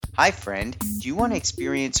Hi, friend. Do you want to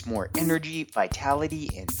experience more energy,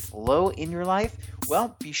 vitality, and flow in your life?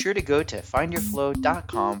 Well, be sure to go to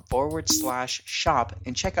findyourflow.com/shop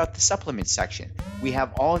and check out the supplements section. We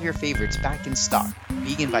have all of your favorites back in stock.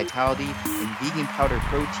 Vegan Vitality and Vegan Powder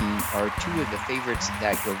Protein are two of the favorites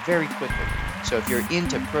that go very quickly. So if you're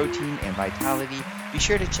into protein and vitality, be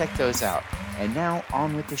sure to check those out. And now,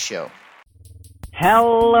 on with the show.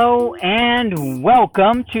 Hello and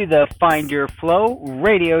welcome to the Find Your Flow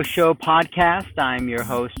radio show podcast. I'm your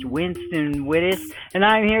host, Winston Wittes, and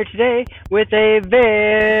I'm here today with a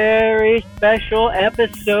very special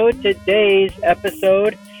episode. Today's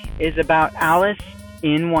episode is about Alice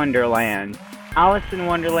in Wonderland. Alice in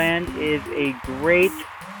Wonderland is a great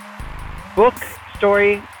book,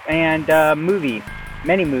 story, and movie.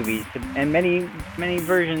 Many movies and many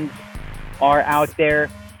versions are out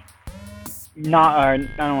there. I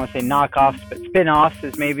don't want to say knockoffs, but spin-offs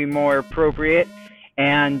is maybe more appropriate.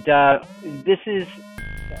 And this is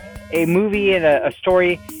a movie and a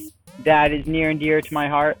story that is near and dear to my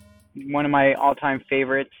heart, one of my all-time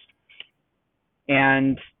favorites.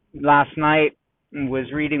 And last night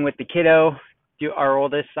was reading with the kiddo, our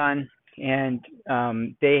oldest son, and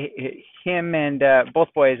him and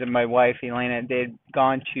both boys and my wife, Elena, they'd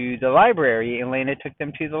gone to the library. Elena took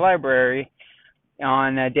them to the library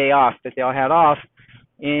on a day off that they all had off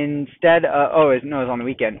instead it was on the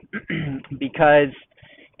weekend because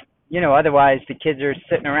otherwise the kids are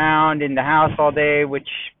sitting around in the house all day, which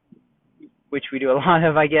we do a lot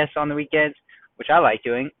of, I guess, on the weekends, which I like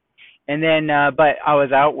doing. And then but I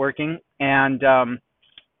was out working, and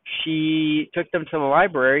she took them to the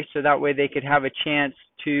library so that way they could have a chance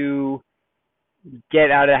to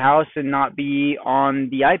get out of the house and not be on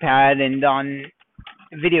the iPad and on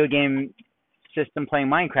video game system playing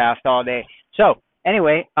Minecraft all day. So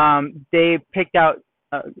anyway, they picked out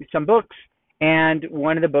some books, and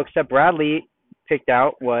one of the books that Bradley picked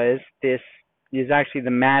out was actually the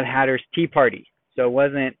Mad Hatter's Tea Party. So it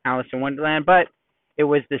wasn't Alice in Wonderland, but it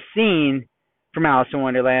was the scene from Alice in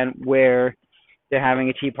Wonderland where they're having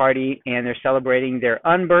a tea party and they're celebrating their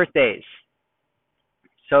unbirthdays.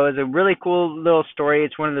 So it's a really cool little story.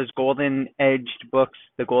 It's one of those golden edged books,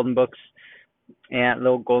 the golden books, and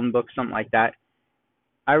little golden books, something like that.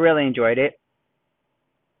 I really enjoyed it.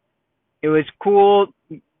 It was cool.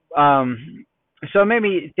 So it made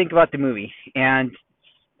me think about the movie. And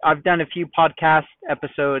I've done a few podcast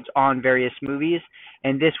episodes on various movies,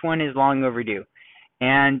 and this one is long overdue.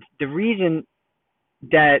 And the reason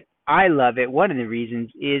that I love it, one of the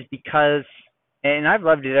reasons, is because, and I've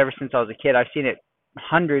loved it ever since I was a kid. I've seen it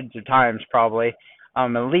hundreds of times probably, at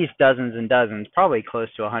least dozens and dozens, probably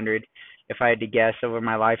close to 100. If I had to guess, over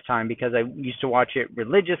my lifetime, because I used to watch it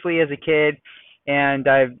religiously as a kid, and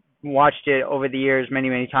I've watched it over the years many,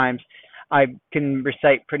 many times. I can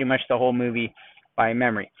recite pretty much the whole movie by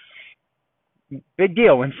memory. Big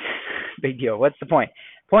deal. Big deal. What's the point?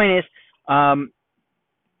 Point is,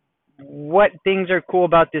 what things are cool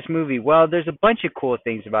about this movie? Well, there's a bunch of cool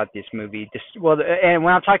things about this movie. And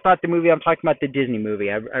when I'm talking about the movie, I'm talking about the Disney movie.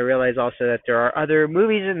 I realize also that there are other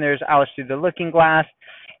movies, and there's Alice Through the Looking Glass,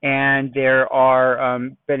 and there are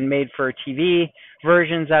been made for TV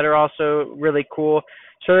versions that are also really cool.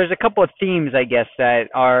 So there's a couple of themes, I guess, that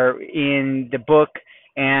are in the book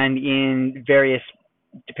and in various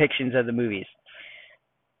depictions of the movies.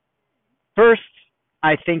 First,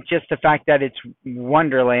 I think just the fact that it's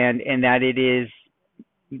Wonderland and that it is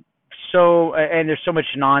so, and there's so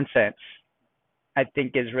much nonsense, I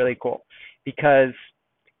think is really cool. Because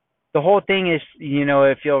the whole thing is,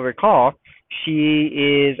 if you'll recall,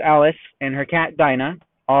 Alice and her cat Dinah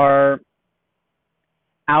are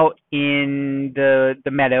out in the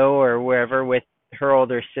meadow or wherever with her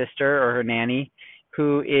older sister or her nanny,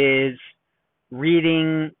 who is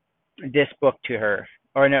reading this book to her,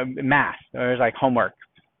 or no, math, or it's like homework,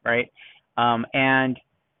 right? And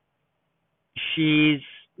she's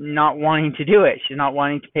not wanting to do it. She's not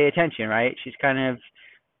wanting to pay attention, right? She's kind of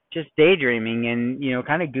just daydreaming and,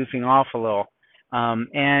 kind of goofing off a little.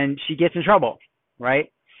 And she gets in trouble,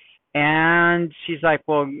 right? And she's like,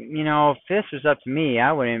 well, if this was up to me,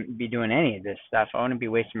 I wouldn't be doing any of this stuff. I wouldn't be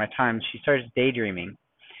wasting my time. She starts daydreaming.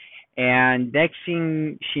 And next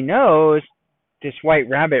thing she knows, this white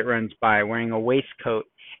rabbit runs by wearing a waistcoat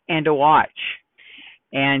and a watch.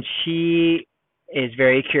 And she is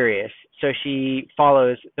very curious. So she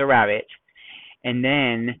follows the rabbit. And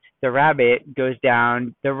then the rabbit goes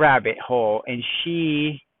down the rabbit hole. And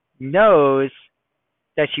she knows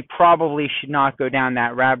that she probably should not go down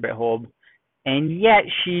that rabbit hole, and yet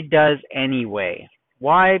she does anyway.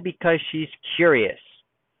 Why? Because she's curious.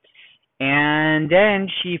 And then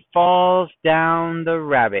she falls down the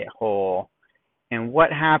rabbit hole. And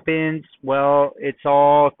what happens? Well, it's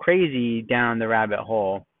all crazy down the rabbit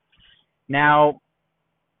hole. Now,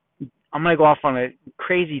 I'm going to go off on a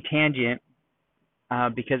crazy tangent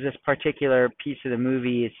because this particular piece of the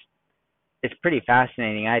movie is pretty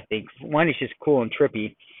fascinating, I think. One, it's just cool and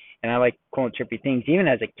trippy, and I like cool and trippy things. Even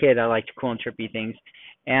as a kid, I liked cool and trippy things.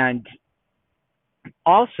 And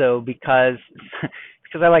also because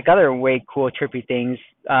I like other way cool, trippy things,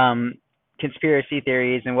 conspiracy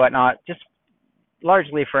theories and whatnot, just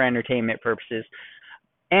largely for entertainment purposes.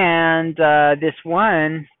 And this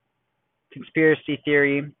one conspiracy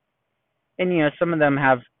theory, and some of them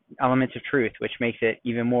have elements of truth, which makes it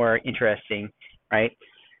even more interesting, right?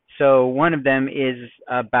 So one of them is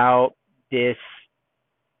about this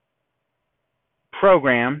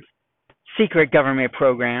program, secret government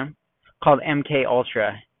program called MK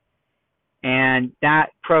Ultra, and that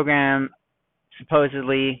program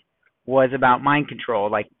supposedly was about mind control,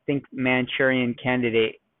 like think Manchurian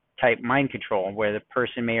Candidate type mind control, where the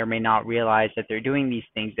person may or may not realize that they're doing these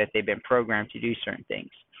things, that they've been programmed to do certain things.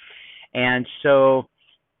 And so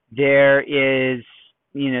there is,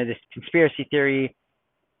 this conspiracy theory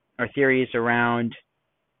or theories around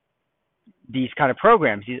these kind of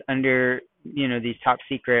programs, these these top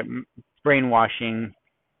secret brainwashing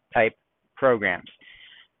type programs.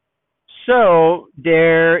 So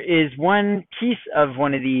there is one piece of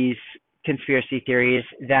one of these conspiracy theories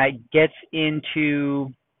that gets into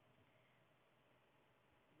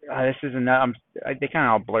they kind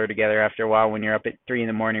of all blur together after a while when you're up at 3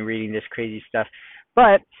 a.m. reading this crazy stuff.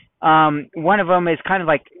 But one of them is kind of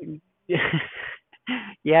like,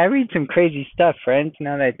 yeah, I read some crazy stuff, friends.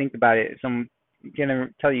 Now that I think about it, so I'm gonna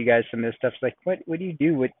tell you guys some of this stuff. It's like, what do you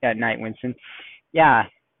do at night, Winston? Yeah,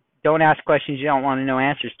 don't ask questions you don't want to know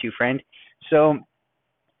answers to, friend. So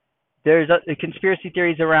there's conspiracy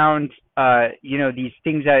theories around, these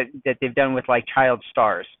things that they've done with like child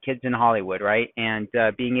stars, kids in Hollywood, right? And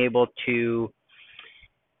being able to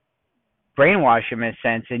brainwash them in a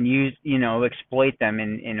sense and use, exploit them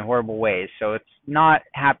in horrible ways. So it's not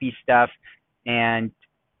happy stuff. And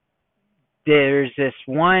there's this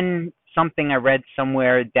something I read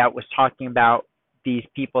somewhere that was talking about these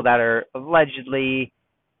people that are allegedly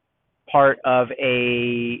part of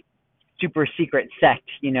a super secret sect,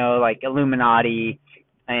 like Illuminati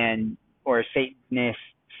or Satanist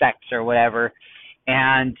sects or whatever,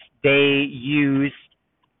 and they use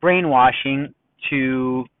brainwashing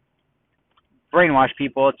to brainwash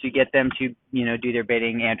people to get them to, do their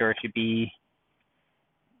bidding and or to be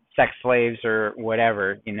sex slaves or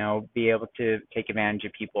whatever, be able to take advantage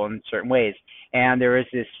of people in certain ways. And there was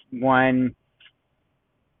this one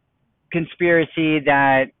conspiracy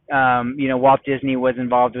that Walt Disney was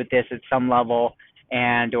involved with this at some level,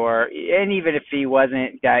 and even if he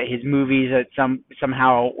wasn't, that his movies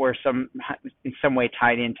somehow were in some way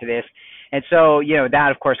tied into this. And so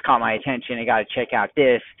that of course caught my attention. I got to check out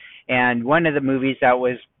this. And one of the movies that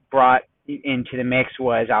was brought into the mix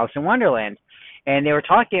was Alice in Wonderland, and they were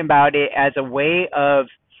talking about it as a way of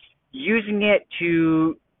using it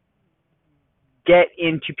to get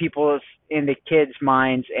into the kids'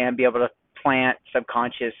 minds and be able to plant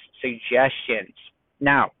subconscious suggestions.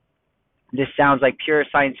 Now, this sounds like pure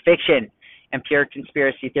science fiction and pure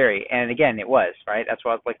conspiracy theory. And again, it was, right? That's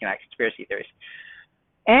what I was looking at, conspiracy theories.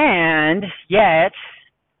 And yet,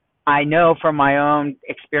 I know from my own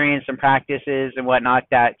experience and practices and whatnot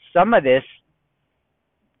that some of this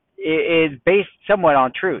is based somewhat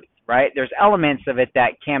on truth, right? There's elements of it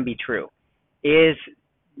that can be true. Is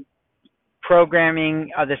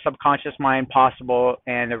programming of the subconscious mind possible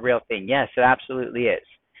and a real thing? Yes, it absolutely is.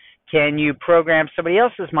 Can you program somebody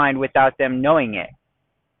else's mind without them knowing it?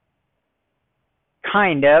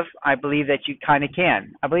 Kind of. I believe that you kind of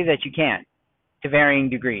can. I believe that you can, to varying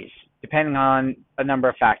degrees, depending on a number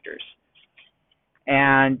of factors.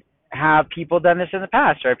 And have people done this in the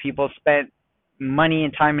past? Or have people spent money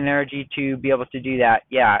and time and energy to be able to do that?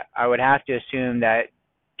 Yeah, I would have to assume that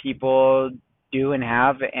people do and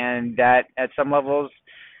have, and that at some levels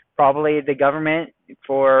probably the government,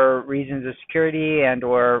 for reasons of security and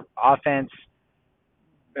or offense,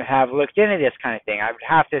 have looked into this kind of thing. I would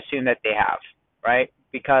have to assume that they have, right?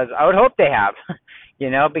 Because I would hope they have,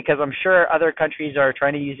 because I'm sure other countries are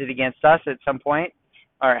trying to use it against us at some point,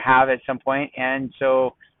 or have at some point, and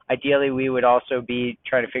so ideally we would also be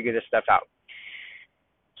trying to figure this stuff out.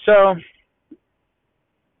 So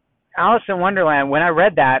Alice in Wonderland, when I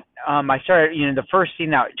read that, I started, the first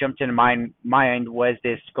scene that jumped into my mind was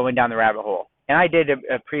this going down the rabbit hole. And I did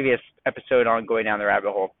a previous episode on going down the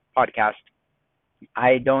rabbit hole podcast.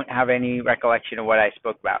 I don't have any recollection of what I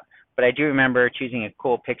spoke about, but but I do remember choosing a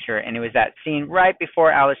cool picture, and it was that scene right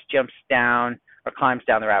before Alice jumps down or climbs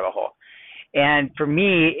down the rabbit hole. And for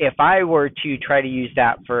me, if I were to try to use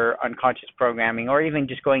that for unconscious programming or even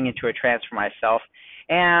just going into a trance for myself,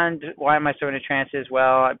 and why am I so into trances?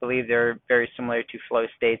 Well, I believe they're very similar to flow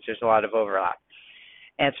states. There's a lot of overlap.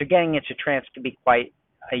 And so getting into trance can be quite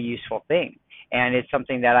a useful thing. And it's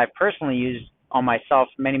something that I've personally used on myself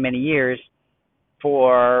many, many years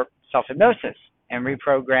for self-hypnosis and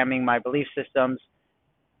reprogramming my belief systems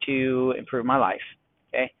to improve my life.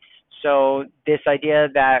 Okay. So this idea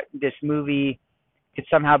that this movie could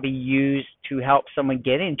somehow be used to help someone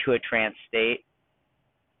get into a trance state,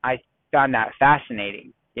 I found that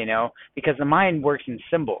fascinating, because the mind works in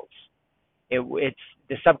symbols. It's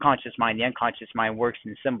the subconscious mind, the unconscious mind works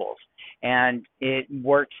in symbols. And it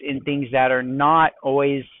works in things that are not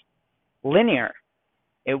always linear.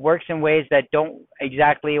 It works in ways that don't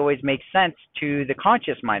exactly always make sense to the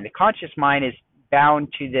conscious mind. The conscious mind is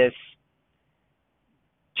bound to this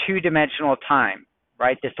two-dimensional time,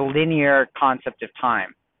 right? This linear concept of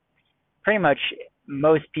time. Pretty much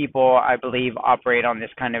most people, I believe, operate on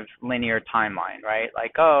this kind of linear timeline, right?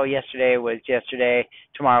 Like, oh, yesterday was yesterday,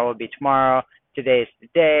 tomorrow will be tomorrow, today is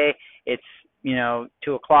today, it's,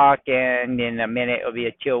 2 o'clock, and in a minute it'll be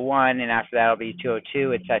a 2:01, and after that it'll be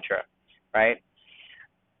 2:02, etc., right?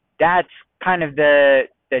 That's kind of the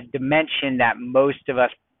dimension that most of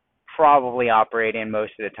us probably operate in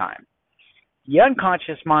most of the time. The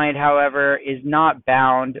unconscious mind, however, is not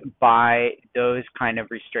bound by those kind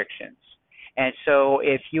of restrictions. And so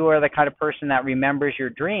if you are the kind of person that remembers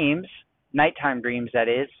your dreams, nighttime dreams that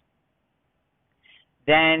is,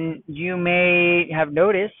 then you may have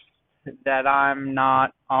noticed that I'm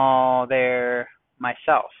not all there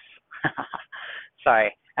myself.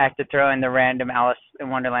 Sorry, I have to throw in the random Alice in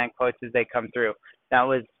Wonderland quotes as they come through. That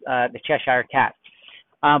was the Cheshire Cat.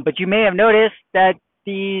 But you may have noticed that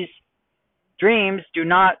these dreams do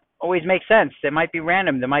not always make sense. They might be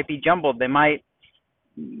random. They might be jumbled. They might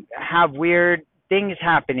have weird things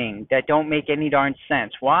happening that don't make any darn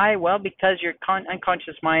sense. Why? Well, because your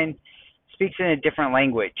unconscious mind speaks in a different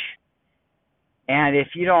language. And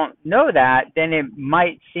if you don't know that, then it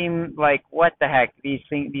might seem like, what the heck? These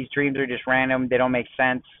dreams are just random. They don't make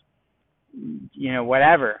sense.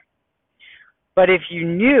 Whatever. But if you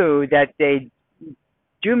knew that they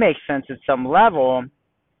do make sense at some level,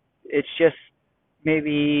 it's just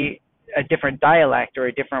maybe a different dialect or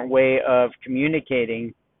a different way of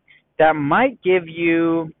communicating that might give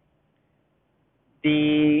you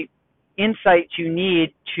the insight you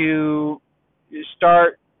need to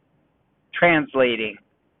start translating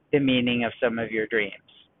the meaning of some of your dreams.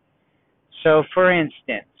 So, for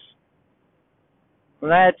instance,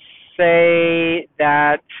 let's say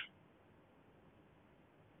that,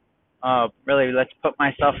 let's put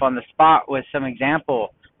myself on the spot with some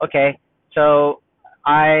example. Okay, so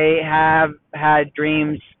I have had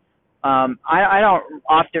dreams. I don't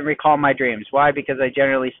often recall my dreams. Why? Because I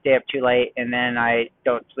generally stay up too late, and then I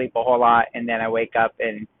don't sleep a whole lot, and then I wake up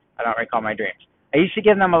and I don't recall my dreams. I used to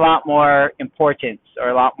give them a lot more importance or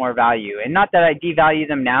a lot more value. And not that I devalue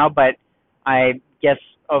them now, but I guess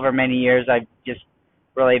over many years I just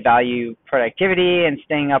really value productivity and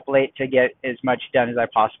staying up late to get as much done as I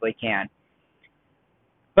possibly can.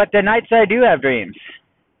 But the nights I do have dreams,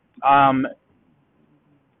 some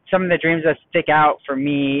of the dreams that stick out for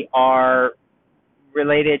me are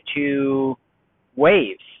related to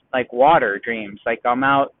waves, like water dreams. Like I'm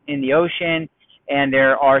out in the ocean and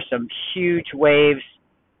there are some huge waves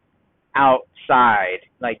outside,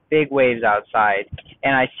 like big waves outside.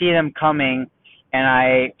 And I see them coming and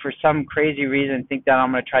I, for some crazy reason, think that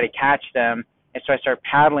I'm going to try to catch them. And so I start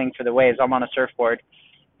paddling for the waves. I'm on a surfboard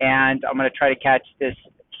and I'm going to try to catch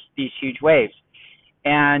these huge waves.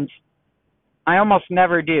 And I almost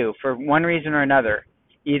never do for one reason or another.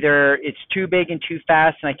 Either it's too big and too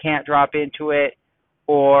fast and I can't drop into it,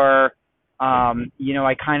 or,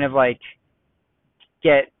 I kind of like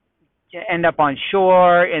end up on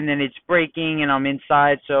shore and then it's breaking and I'm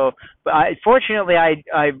inside. So, but fortunately,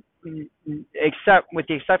 I except with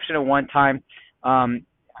the exception of one time,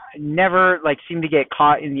 never seem to get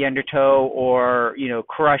caught in the undertow or,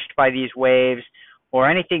 crushed by these waves or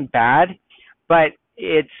anything bad. But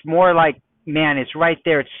it's more like, man, it's right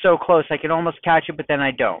there. It's so close. I can almost catch it, but then I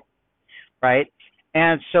don't. Right?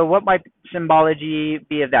 And so what might symbology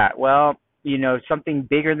be of that? Well, something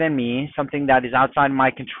bigger than me, something that is outside my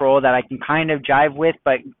control that I can kind of jive with,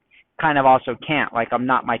 but kind of also can't. Like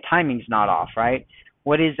my timing's not off, right?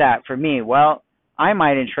 What is that for me? Well, I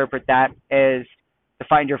might interpret that as the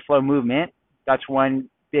find your flow movement. That's one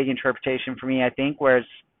big interpretation for me, I think, whereas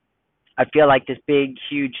I feel like this big,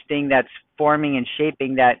 huge thing that's forming and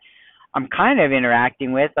shaping that I'm kind of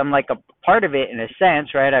interacting with. I'm like a part of it in a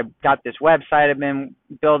sense, right? I've got this website I've been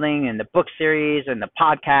building and the book series and the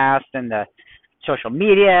podcast and the social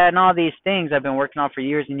media and all these things I've been working on for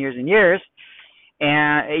years and years and years,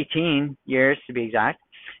 and 18 years to be exact.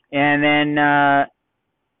 And then,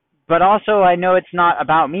 but also I know it's not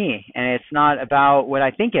about me and it's not about what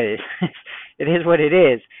I think it is. It is what it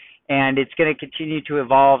is. And it's going to continue to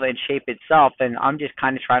evolve and shape itself. And I'm just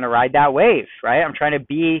kind of trying to ride that wave, right? I'm trying to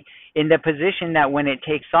be in the position that when it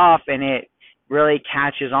takes off and it really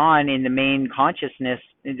catches on in the main consciousness,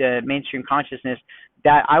 the mainstream consciousness,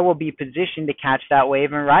 that I will be positioned to catch that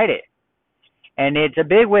wave and ride it. And it's a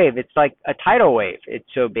big wave. It's like a tidal wave. It's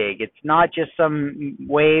so big. It's not just some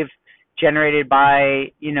wave generated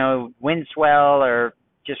by, wind swell or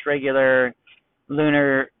just regular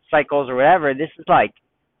lunar cycles or whatever. This is like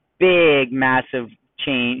big, massive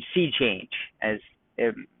change, sea change, as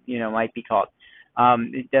it might be called.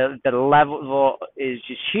 The level is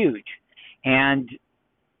just huge, and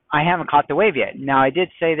I haven't caught the wave yet. Now, I did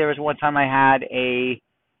say there was one time I had a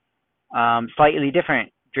slightly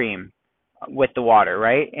different dream with the water,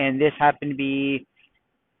 right? And this happened to be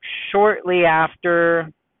shortly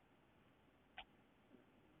after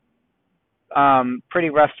pretty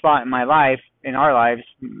rough spot in my life, in our lives,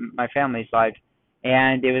 my family's life.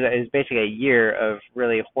 And it was basically a year of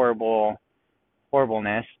really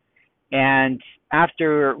horribleness. And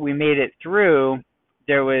after we made it through,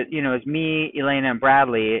 there was, it was me, Elena, and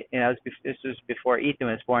Bradley. And this was before Ethan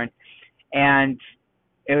was born. And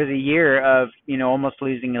it was a year of, almost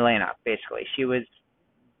losing Elena, basically. She was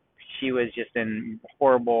just in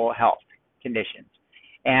horrible health conditions.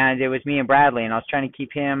 And it was me and Bradley, and I was trying to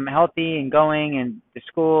keep him healthy and going and to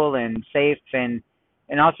school and safe and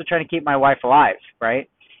also trying to keep my wife alive, right?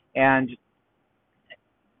 And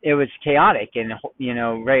it was chaotic and,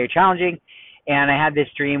 very challenging. And I had this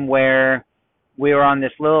dream where we were on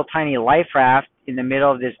this little tiny life raft in the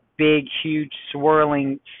middle of this big, huge,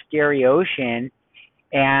 swirling, scary ocean.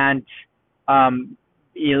 And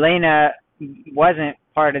Elena wasn't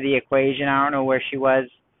part of the equation. I don't know where she was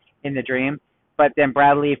in the dream. But then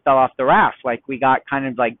Bradley fell off the raft. Like, we got kind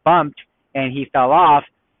of like bumped and he fell off.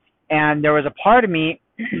 And there was a part of me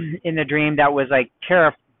in the dream that was like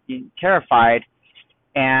terrified,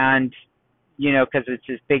 and because it's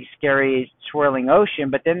this big, scary, swirling ocean.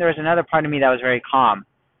 But then there was another part of me that was very calm,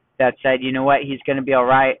 that said, you know what, he's going to be all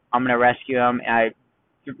right. I'm going to rescue him. And I,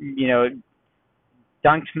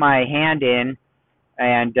 dunked my hand in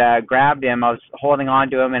and grabbed him. I was holding on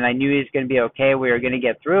to him, and I knew he was going to be okay. We were going to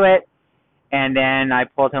get through it. And then I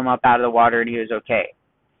pulled him up out of the water, and he was okay.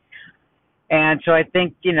 And so I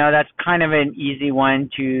think, that's kind of an easy one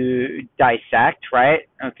to dissect, right?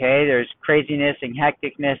 Okay, there's craziness and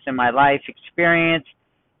hecticness in my life experience,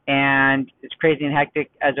 and as crazy and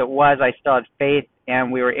hectic as it was, I still had faith,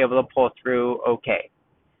 and we were able to pull through okay.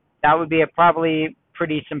 That would be a probably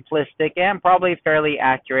pretty simplistic and probably fairly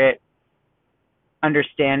accurate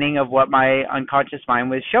understanding of what my unconscious mind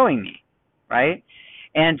was showing me, right?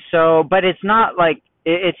 And so, but it's not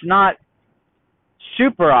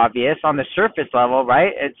super obvious on the surface level,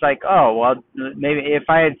 right? It's like, oh, well, maybe if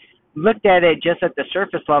I had looked at it just at the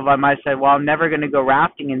surface level, I might have said, well, I'm never going to go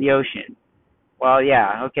rafting in the ocean. Well,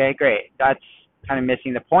 yeah, okay, great. That's kind of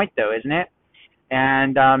missing the point, though, isn't it?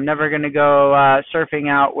 And I'm never going to go surfing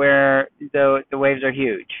out where the waves are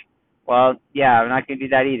huge. Well, yeah, I'm not going to do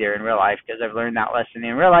that either in real life, because I've learned that lesson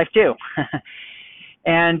in real life, too.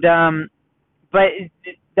 And but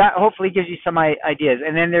that hopefully gives you some ideas.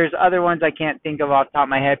 And then there's other ones I can't think of off the top of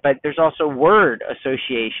my head, but there's also word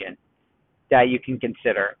association that you can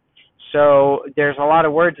consider. So there's a lot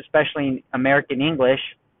of words, especially in American English,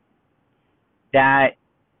 that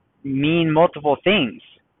mean multiple things,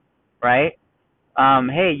 right?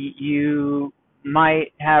 Hey, you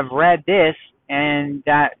might have read this, and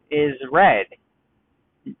that is red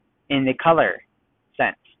in the color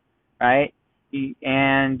sense, right?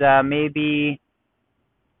 And maybe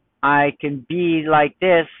I can be like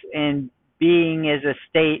this, and being is a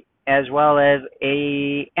state as well as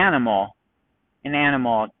an animal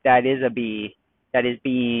that is a bee, that is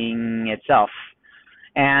being itself.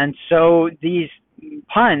 And so these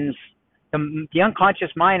puns, the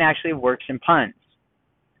unconscious mind actually works in puns.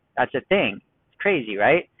 That's a thing. It's crazy,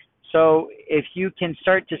 right? So if you can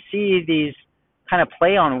start to see these kind of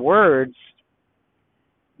play on words,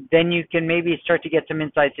 then you can maybe start to get some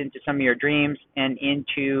insights into some of your dreams and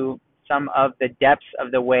into some of the depths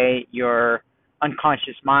of the way your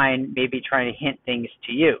unconscious mind may be trying to hint things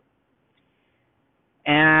to you.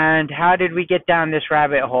 And how did we get down this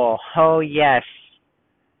rabbit hole? Oh, yes.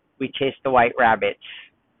 we chase the white rabbits.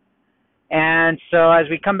 And so as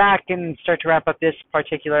we come back and start to wrap up this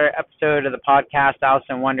particular episode of the podcast, Alice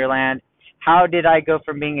in Wonderland, how did I go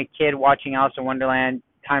from being a kid watching Alice in Wonderland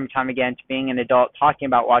time and time again to being an adult talking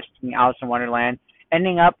about watching Alice in Wonderland,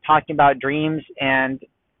 ending up talking about dreams and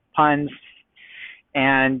puns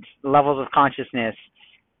and levels of consciousness?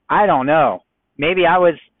 I don't know. Maybe I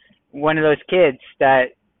was one of those kids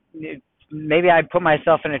that maybe I put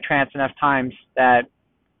myself in a trance enough times that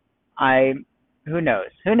who knows?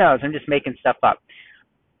 I'm just making stuff up.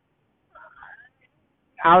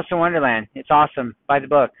 Alice in Wonderland, it's awesome. Buy the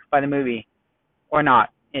book, buy the movie, or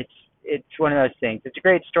not. It's one of those things. It's a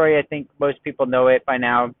great story. I think most people know it by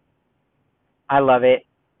now. I love it.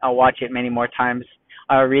 I'll watch it many more times.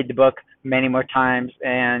 I'll read the book many more times,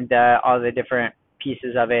 and all the different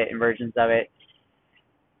pieces of it and versions of it.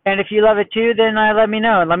 And if you love it too, then let me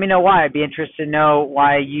know. Let me know why. I'd be interested to know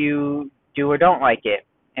why you do or don't like it,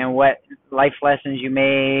 and what life lessons you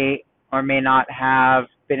may or may not have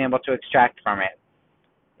been able to extract from it,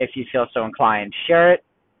 if you feel so inclined. Share it.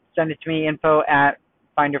 Send it to me,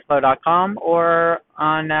 info@findyourflow.com, or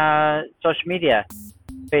on social media,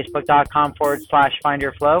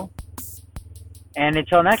 facebook.com/findyourflow. And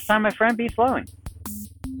until next time, my friend, be flowing.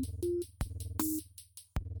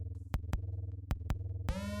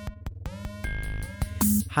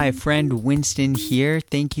 Hi, friend. Winston here.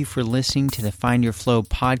 Thank you for listening to the Find Your Flow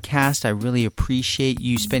podcast. I really appreciate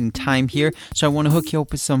you spending time here. So I want to hook you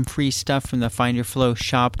up with some free stuff from the Find Your Flow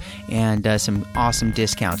shop and some awesome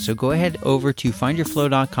discounts. So go ahead over to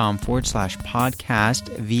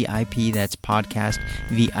findyourflow.com/podcast VIP. That's podcast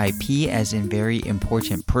VIP, as in very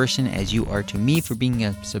important person, as you are to me, for being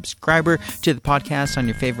a subscriber to the podcast on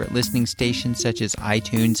your favorite listening stations such as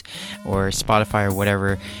iTunes or Spotify or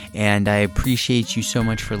whatever. And I appreciate you so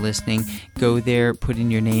much for listening. Go there, put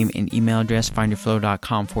in your name and email address,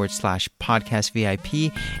 findyourflow.com/podcast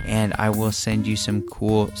VIP, and I will send you some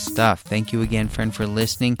cool stuff. Thank you again, friend, for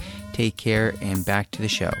listening. Take care, and back to the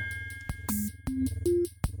show.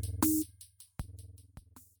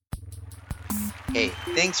 Hey,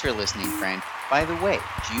 thanks for listening, friend. By the way,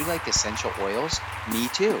 do you like essential oils? Me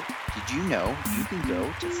too. Did you know you can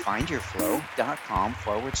go to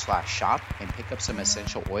findyourflow.com/shop and pick up some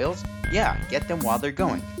essential oils? Yeah, get them while they're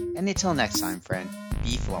going. And until next time, friend,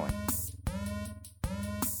 be flowing.